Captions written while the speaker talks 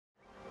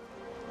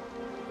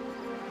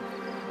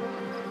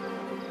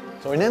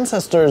So in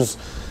Ancestors,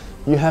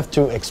 you have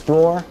to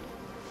explore,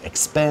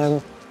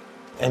 expand,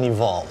 and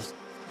evolve.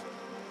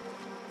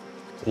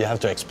 You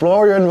have to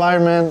explore your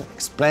environment,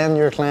 expand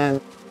your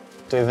clan,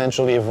 to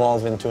eventually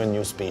evolve into a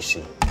new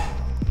species.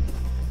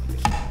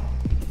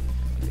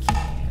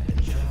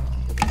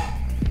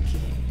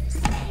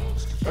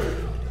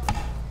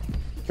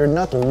 You're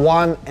not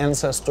one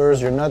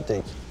ancestors, you're not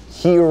the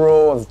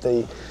hero of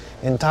the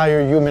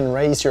entire human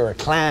race, you're a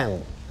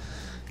clan.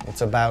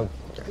 It's about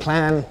a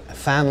clan, a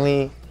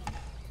family.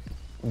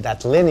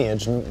 That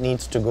lineage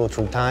needs to go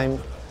through time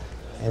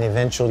and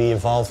eventually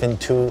evolve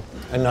into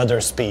another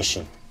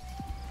species.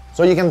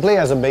 So you can play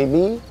as a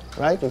baby,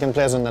 right? You can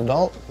play as an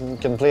adult, you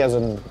can play as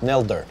an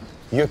elder.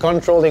 You're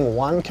controlling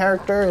one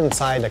character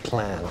inside a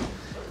clan.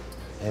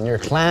 And your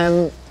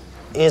clan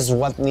is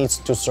what needs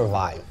to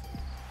survive.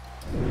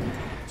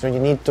 So you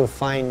need to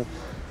find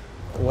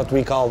what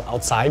we call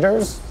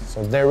outsiders.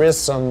 So there is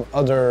some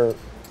other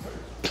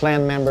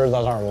clan members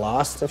that are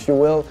lost, if you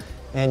will,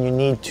 and you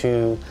need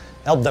to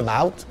help them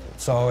out.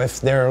 So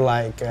if they're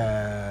like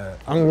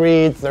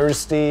hungry,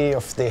 thirsty,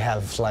 if they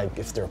have like,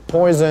 if they're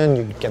poisoned,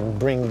 you can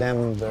bring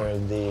them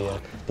the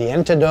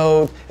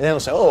antidote, and they'll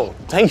say, oh,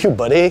 thank you,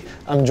 buddy,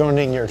 I'm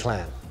joining your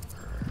clan.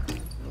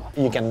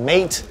 You can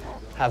mate,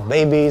 have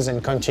babies,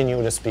 and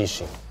continue the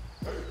species.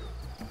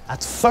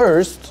 At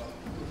first,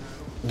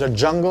 the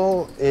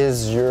jungle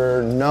is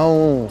your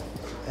known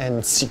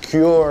and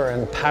secure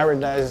and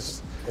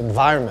paradise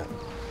environment.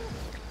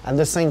 At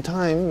the same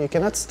time, you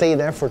cannot stay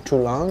there for too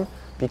long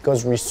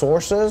because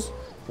resources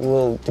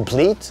will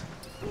deplete,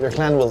 your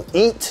clan will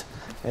eat,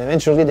 and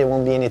eventually there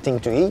won't be anything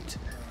to eat.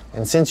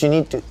 And since you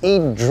need to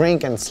eat,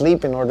 drink, and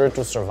sleep in order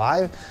to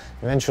survive,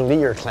 eventually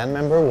your clan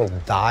member will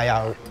die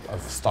out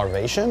of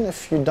starvation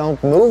if you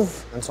don't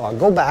move. And so I'll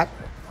go back,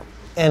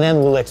 and then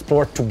we'll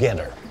explore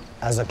together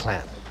as a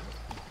clan.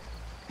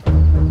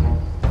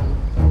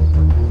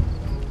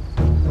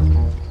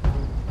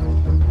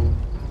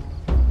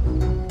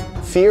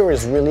 Fear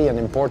is really an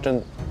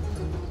important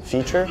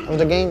feature of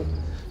the game.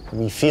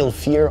 We feel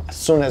fear as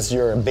soon as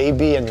you're a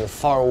baby and you're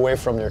far away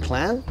from your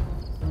clan.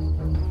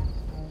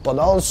 But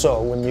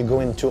also when you go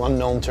into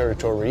unknown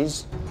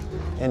territories,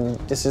 and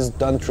this is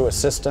done through a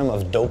system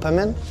of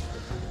dopamine.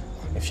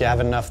 If you have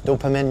enough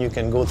dopamine, you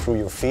can go through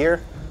your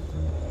fear.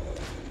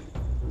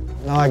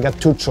 Now I got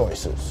two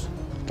choices.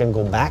 I can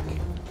go back,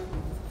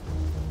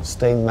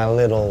 stay in my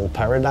little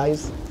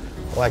paradise,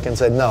 or I can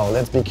say, no,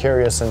 let's be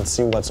curious and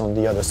see what's on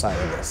the other side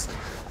of this.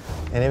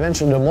 And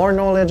eventually, the more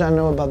knowledge I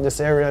know about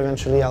this area,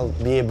 eventually I'll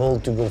be able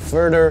to go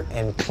further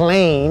and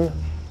claim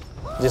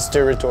this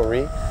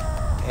territory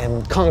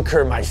and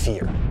conquer my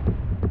fear.